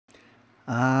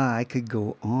I could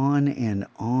go on and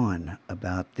on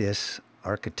about this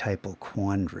archetypal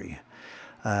quandary.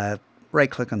 Uh, right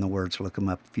click on the words, look them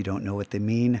up if you don't know what they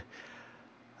mean.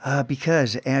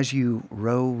 Because as you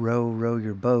row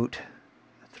your boat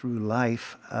through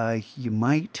life, you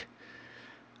might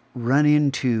run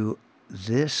into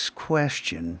this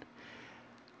question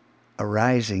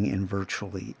arising in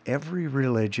virtually every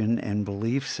religion and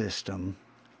belief system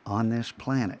on this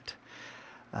planet.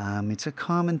 It's a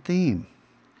common theme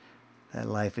that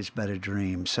life is but a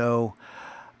dream. So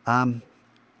um,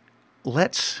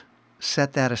 let's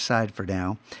set that aside for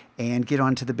now and get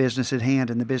on to the business at hand.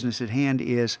 And the business at hand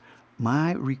is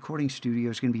my recording studio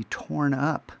is going to be torn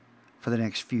up for the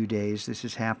next few days. This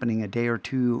is happening a day or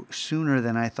two sooner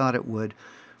than I thought it would.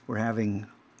 We're having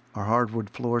our hardwood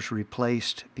floors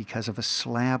replaced because of a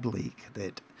slab leak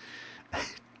that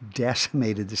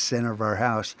decimated the center of our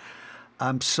house.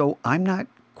 So I'm not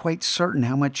quite certain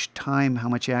how much time, how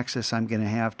much access I'm going to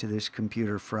have to this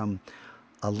computer from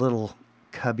a little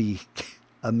cubby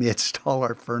amidst all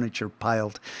our furniture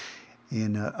piled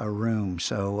in a room.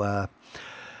 So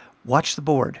watch the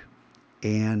board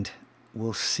and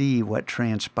we'll see what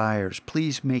transpires.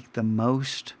 Please make the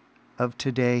most of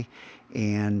today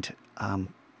and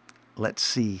let's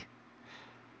see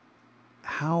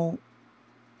how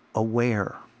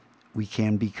aware we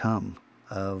can become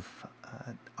of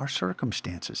our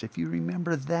circumstances. If you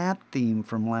remember that theme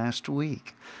from last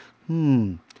week,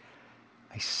 I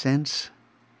sense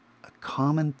a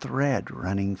common thread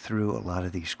running through a lot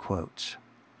of these quotes.